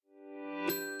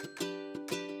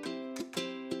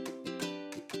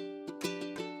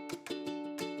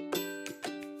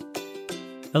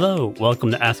Hello,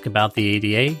 welcome to Ask About the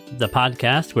ADA, the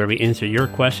podcast where we answer your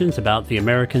questions about the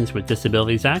Americans with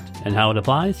Disabilities Act and how it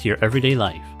applies to your everyday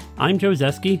life. I'm Joe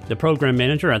Zeski, the Program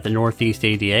Manager at the Northeast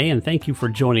ADA, and thank you for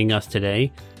joining us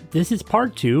today. This is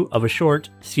part 2 of a short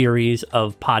series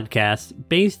of podcasts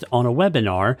based on a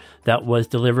webinar that was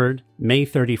delivered May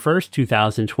 31st,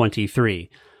 2023.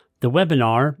 The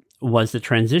webinar was the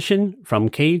transition from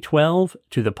K-12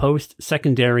 to the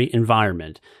post-secondary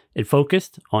environment. It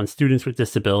focused on students with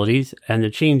disabilities and the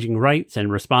changing rights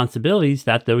and responsibilities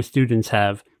that those students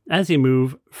have as they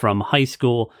move from high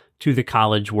school to the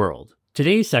college world.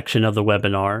 Today's section of the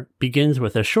webinar begins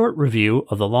with a short review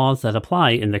of the laws that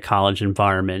apply in the college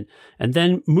environment and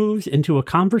then moves into a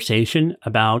conversation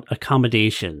about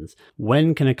accommodations.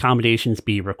 When can accommodations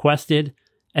be requested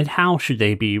and how should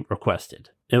they be requested?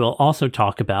 It will also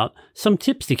talk about some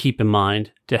tips to keep in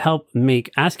mind to help make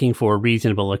asking for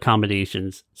reasonable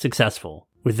accommodations successful.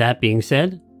 With that being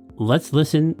said, let's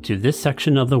listen to this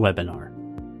section of the webinar.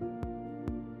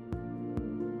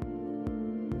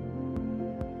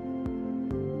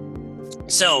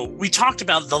 So we talked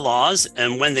about the laws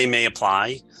and when they may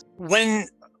apply.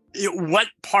 What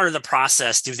part of the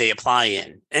process do they apply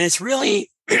in? And it's really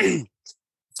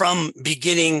from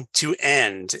beginning to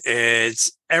end.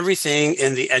 It's everything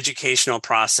in the educational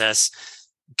process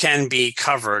can be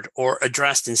covered or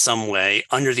addressed in some way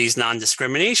under these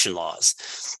non-discrimination laws.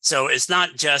 So it's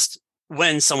not just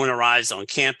when someone arrives on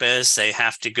campus, they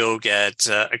have to go get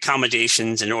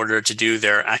accommodations in order to do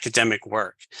their academic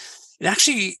work. And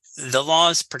actually, the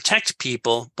laws protect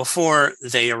people before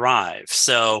they arrive.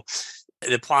 So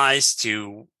it applies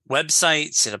to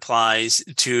websites, it applies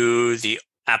to the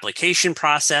application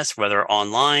process, whether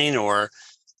online or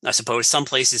I suppose some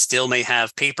places still may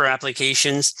have paper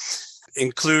applications,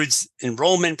 includes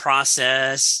enrollment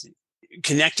process,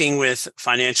 connecting with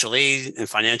financial aid and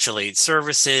financial aid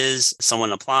services.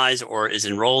 Someone applies or is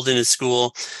enrolled in a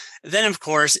school. Then, of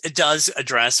course, it does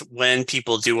address when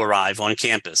people do arrive on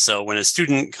campus. So when a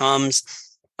student comes,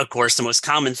 of course, the most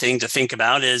common thing to think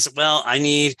about is, well, I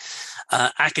need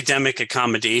academic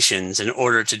accommodations in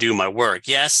order to do my work.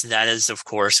 Yes, that is, of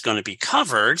course, going to be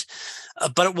covered,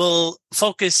 but it will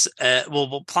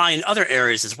will apply in other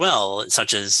areas as well,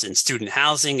 such as in student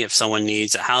housing. If someone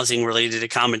needs a housing-related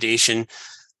accommodation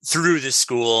through the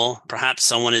school, perhaps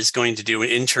someone is going to do an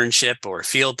internship or a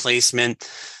field placement,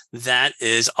 that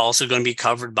is also going to be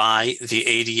covered by the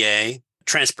ADA.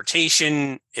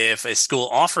 Transportation, if a school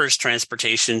offers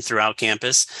transportation throughout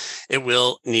campus, it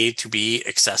will need to be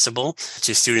accessible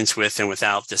to students with and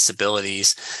without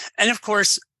disabilities. And of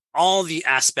course, all the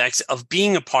aspects of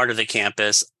being a part of the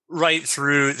campus right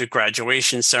through the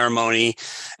graduation ceremony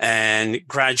and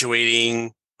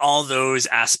graduating, all those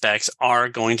aspects are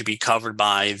going to be covered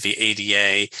by the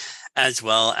ADA as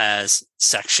well as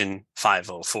Section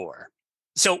 504.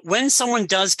 So when someone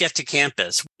does get to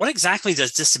campus, what exactly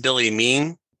does disability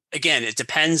mean? Again, it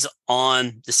depends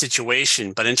on the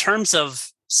situation, but in terms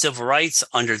of civil rights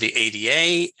under the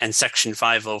ADA and Section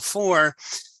 504,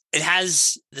 it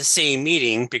has the same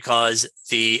meaning because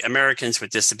the Americans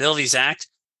with Disabilities Act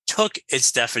took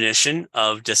its definition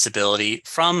of disability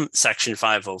from Section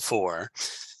 504.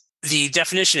 The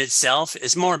definition itself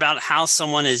is more about how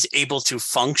someone is able to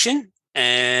function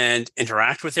and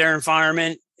interact with their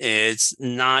environment. It's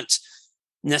not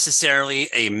necessarily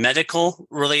a medical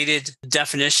related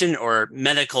definition or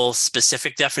medical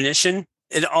specific definition.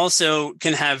 It also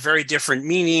can have very different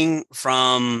meaning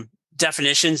from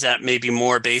definitions that may be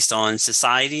more based on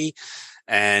society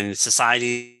and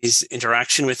society's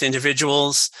interaction with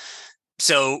individuals.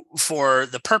 So for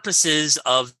the purposes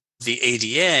of the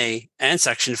ADA and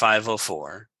Section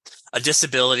 504, a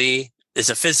disability is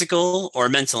a physical or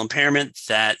mental impairment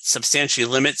that substantially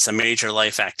limits a major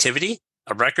life activity.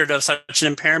 A record of such an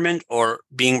impairment or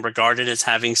being regarded as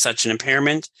having such an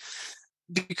impairment.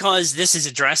 Because this is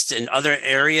addressed in other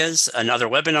areas and other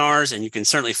webinars, and you can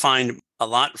certainly find a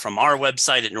lot from our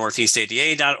website at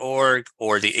northeastada.org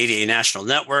or the ADA National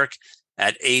Network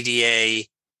at ADATA,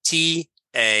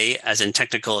 as in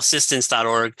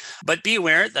technicalassistance.org. But be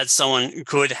aware that someone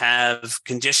could have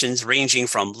conditions ranging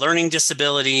from learning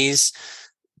disabilities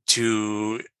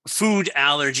to food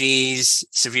allergies,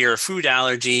 severe food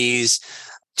allergies,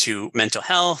 to mental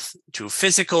health, to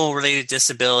physical related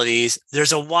disabilities.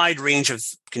 There's a wide range of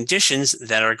conditions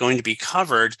that are going to be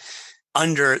covered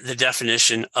under the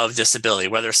definition of disability,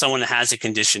 whether someone has a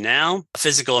condition now, a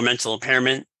physical or mental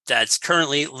impairment that's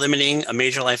currently limiting a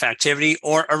major life activity,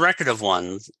 or a record of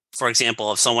one. For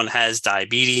example, if someone has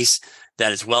diabetes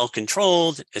that is well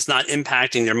controlled, it's not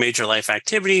impacting their major life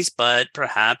activities, but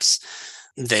perhaps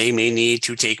They may need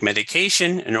to take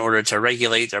medication in order to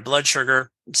regulate their blood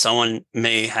sugar. Someone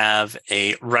may have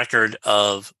a record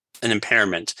of an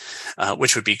impairment,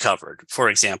 which would be covered, for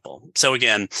example. So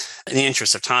again, in the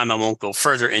interest of time, I won't go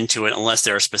further into it unless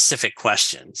there are specific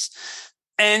questions.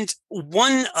 And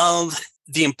one of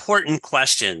the important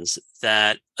questions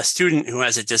that a student who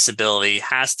has a disability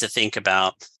has to think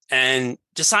about and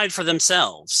decide for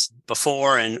themselves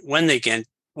before and when they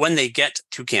get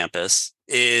to campus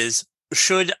is,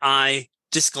 should I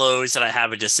disclose that I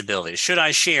have a disability? Should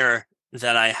I share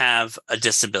that I have a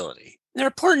disability? There are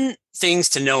important things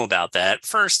to know about that.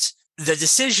 First, the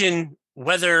decision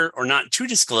whether or not to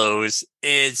disclose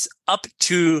is up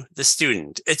to the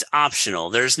student. It's optional.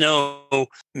 There's no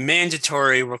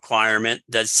mandatory requirement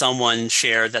that someone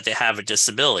share that they have a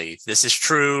disability. This is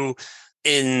true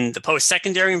in the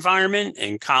post-secondary environment,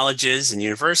 in colleges and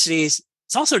universities.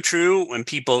 It's also true when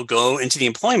people go into the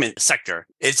employment sector.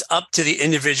 It's up to the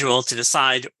individual to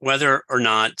decide whether or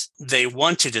not they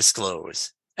want to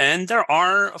disclose. And there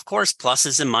are, of course,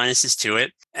 pluses and minuses to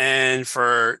it. And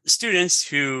for students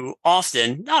who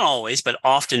often, not always, but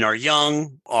often are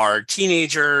young, are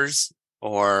teenagers,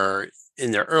 or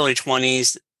in their early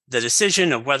 20s, the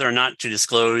decision of whether or not to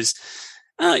disclose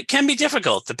can be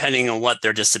difficult depending on what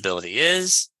their disability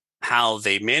is, how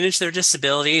they manage their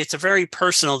disability. It's a very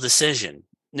personal decision.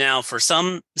 Now, for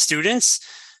some students,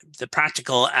 the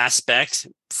practical aspect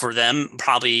for them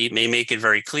probably may make it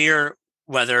very clear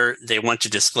whether they want to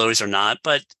disclose or not,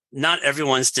 but not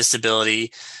everyone's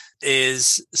disability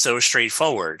is so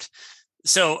straightforward.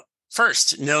 So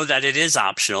first, know that it is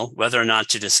optional whether or not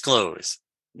to disclose.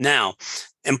 Now,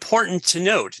 important to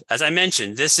note, as I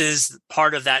mentioned, this is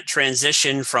part of that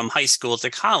transition from high school to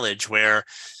college where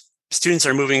students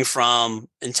are moving from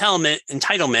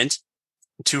entitlement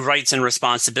to rights and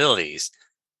responsibilities.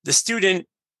 The student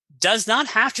does not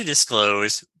have to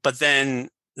disclose, but then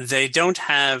they don't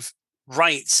have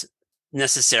rights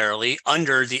necessarily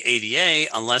under the ADA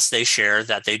unless they share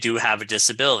that they do have a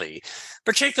disability,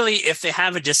 particularly if they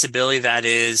have a disability that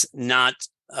is not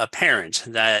apparent,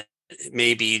 that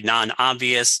may be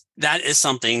non-obvious. That is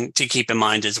something to keep in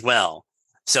mind as well.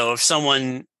 So if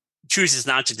someone chooses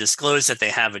not to disclose that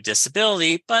they have a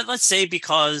disability, but let's say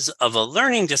because of a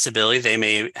learning disability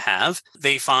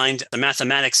they find the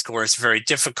mathematics score is very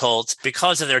difficult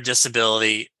because of their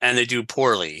disability and they do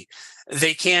poorly.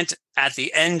 They can't, at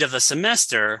the end of the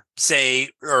semester, say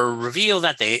or reveal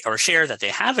that or share that they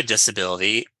have a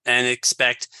disability and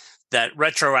expect that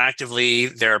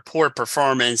retroactively their poor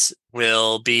performance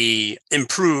will be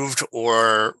improved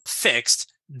or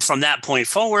fixed. From that point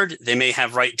forward, they may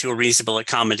have right to a reasonable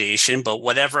accommodation, but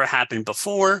whatever happened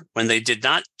before when they did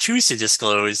not choose to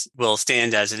disclose will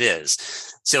stand as it is.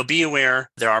 So be aware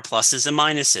there are pluses and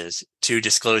minuses to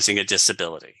disclosing a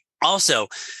disability. Also,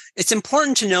 it's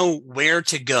important to know where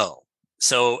to go.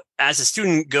 So as a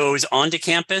student goes onto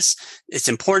campus, it's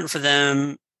important for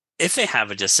them, if they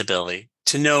have a disability,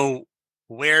 to know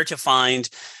where to find,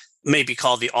 maybe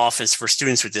called the Office for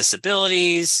Students with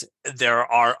Disabilities. There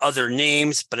are other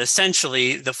names, but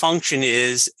essentially the function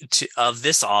of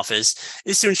this office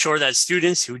is to ensure that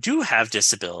students who do have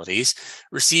disabilities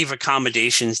receive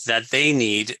accommodations that they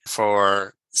need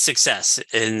for success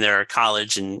in their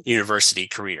college and university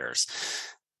careers.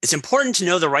 It's important to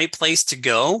know the right place to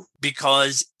go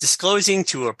because disclosing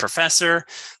to a professor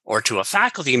or to a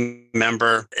faculty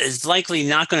member is likely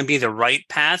not going to be the right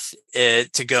path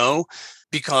to go,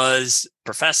 because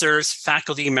professors,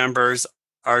 faculty members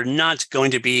are not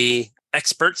going to be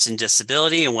experts in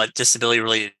disability and what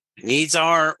disability-related needs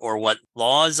are or what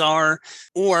laws are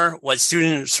or what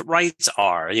students' rights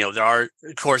are. There are,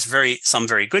 of course, some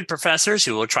very good professors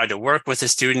who will try to work with a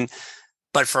student.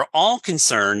 But for all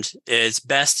concerned, it's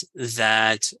best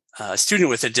that a student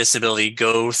with a disability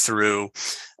go through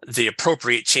the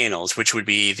appropriate channels, which would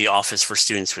be the Office for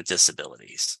Students with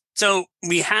Disabilities. So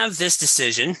we have this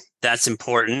decision that's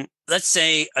important. Let's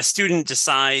say a student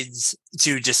decides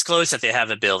to disclose that they have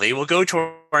ability. We'll go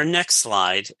to our next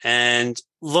slide and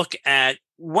look at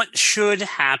what should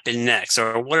happen next,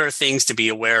 or what are things to be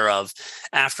aware of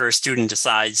after a student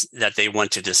decides that they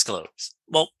want to disclose.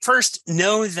 Well, first,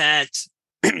 know that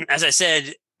as I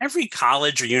said, every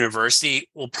college or university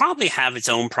will probably have its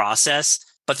own process,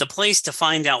 but the place to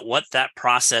find out what that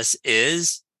process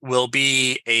is will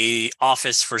be an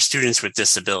Office for Students with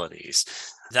Disabilities.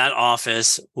 That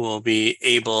office will be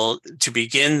able to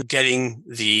begin getting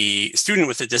the student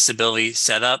with a disability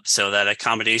set up so that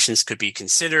accommodations could be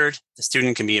considered. The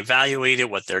student can be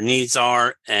evaluated, what their needs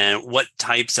are, and what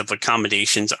types of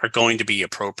accommodations are going to be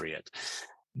appropriate.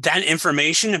 That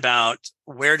information about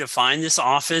where to find this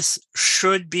office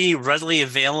should be readily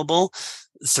available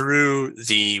through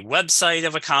the website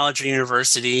of a college or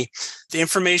university. The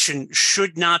information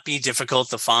should not be difficult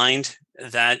to find.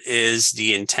 That is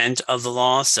the intent of the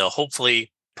law. So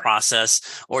hopefully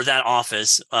process or that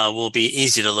office will be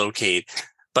easy to locate.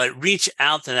 But reach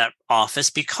out to that office,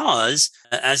 because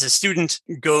as a student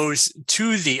goes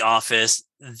to the office,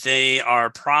 they are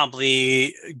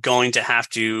probably going to have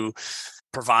to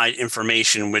provide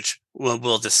information, which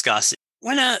we'll discuss.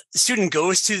 When a student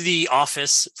goes to the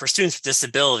office for students with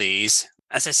disabilities,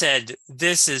 as I said,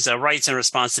 this is a rights and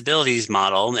responsibilities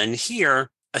model. And here,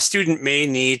 a student may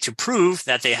need to prove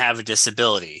that they have a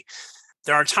disability.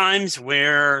 There are times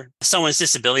where someone's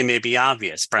disability may be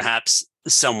obvious. Perhaps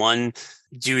someone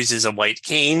uses a white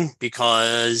cane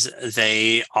because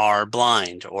they are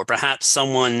blind, or perhaps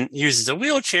someone uses a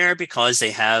wheelchair because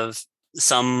they have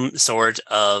some sort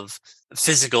of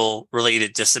physical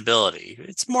related disability.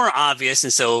 It's more obvious,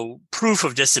 and so proof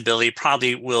of disability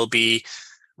probably will be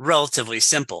relatively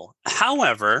simple.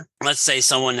 However, let's say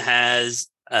someone has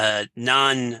a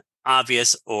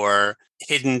non-obvious or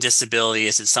hidden disability,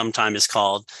 as it sometimes is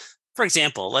called. For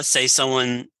example, let's say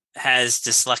someone has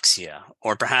dyslexia,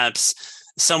 or perhaps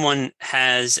someone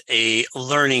has a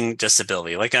learning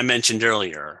disability, like I mentioned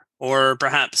earlier, or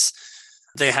perhaps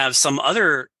they have some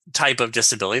other type of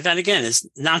disability that, again, is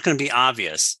not going to be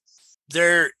obvious.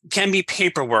 There can be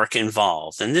paperwork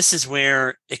involved, and this is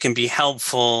where it can be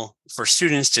helpful for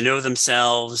students to know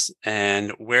themselves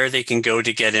and where they can go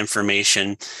to get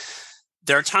information.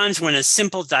 There are times when a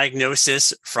simple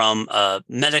diagnosis from a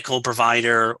medical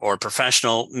provider or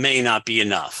professional may not be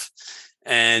enough.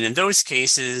 And in those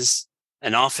cases,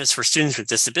 an office for students with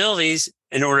disabilities,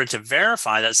 in order to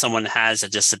verify that someone has a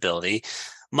disability,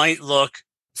 might look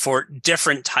for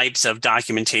different types of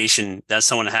documentation that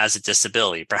someone has a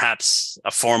disability, perhaps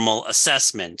a formal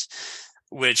assessment,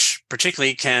 which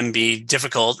particularly can be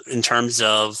difficult in terms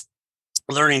of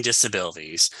learning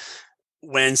disabilities.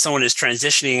 When someone is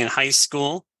transitioning in high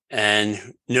school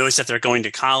and knows that they're going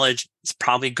to college, it's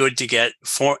probably good to get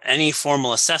any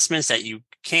formal assessments that you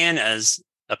can as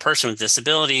a person with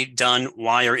disability done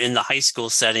while you're in the high school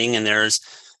setting. And there's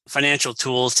financial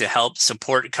tools to help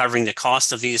support covering the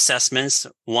cost of the assessments.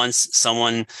 Once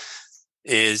someone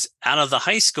is out of the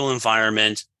high school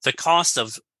environment, the cost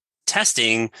of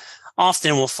testing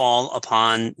often will fall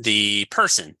upon the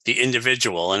person, the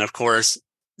individual. And of course,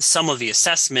 some of the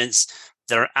assessments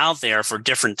that are out there for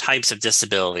different types of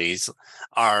disabilities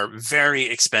are very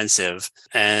expensive.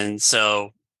 And so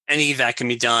any that can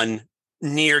be done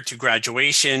near to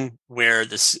graduation, where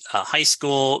this high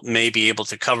school may be able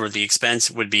to cover the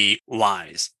expense, would be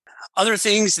wise. Other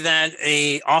things that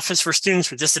a office for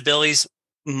students with disabilities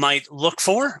might look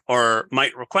for or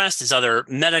might request is other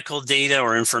medical data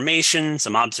or information,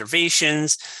 some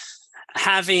observations.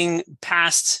 Having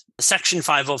passed Section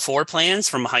 504 plans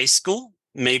from high school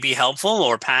may be helpful,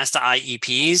 or past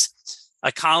IEPs.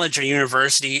 A college or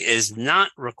university is not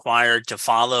required to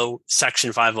follow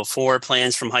Section 504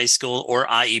 plans from high school or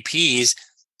IEPs.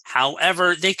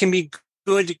 However, they can be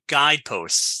good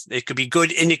guideposts. They could be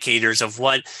good indicators of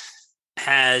what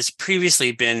has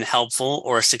previously been helpful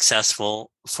or successful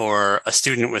for a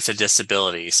student with a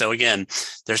disability. So again,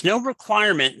 there's no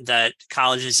requirement that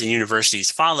colleges and universities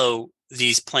follow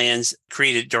these plans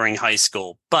created during high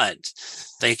school, but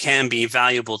they can be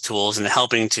valuable tools in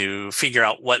helping to figure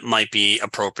out what might be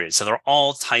appropriate. So there are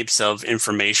all types of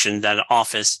information that an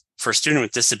office for a student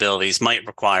with disabilities might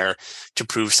require to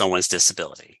prove someone's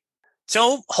disability.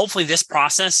 So hopefully this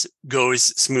process goes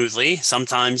smoothly.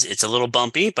 Sometimes it's a little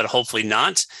bumpy, but hopefully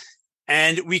not.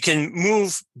 And we can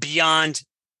move beyond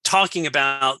talking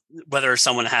about whether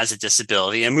someone has a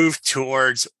disability and move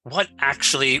towards what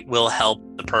actually will help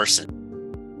the person.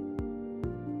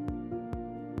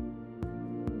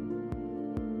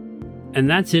 And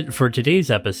that's it for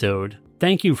today's episode.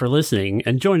 Thank you for listening,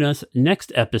 and join us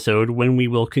next episode when we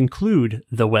will conclude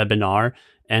the webinar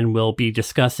and we'll be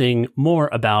discussing more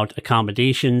about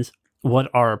accommodations, what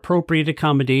are appropriate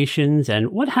accommodations, and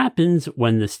what happens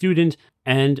when the student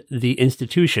and the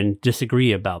institution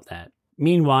disagree about that.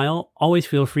 Meanwhile, always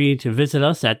feel free to visit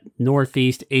us at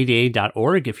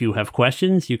northeastada.org if you have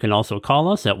questions. You can also call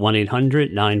us at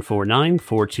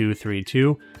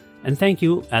 1-800-949-4232. And thank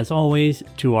you, as always,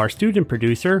 to our student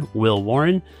producer, Will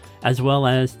Warren, as well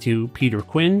as to Peter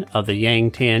Quinn of the Yang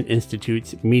Tan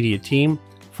Institute's media team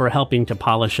for helping to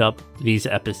polish up these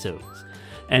episodes.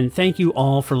 And thank you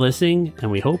all for listening,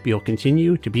 and we hope you'll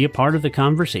continue to be a part of the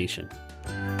conversation.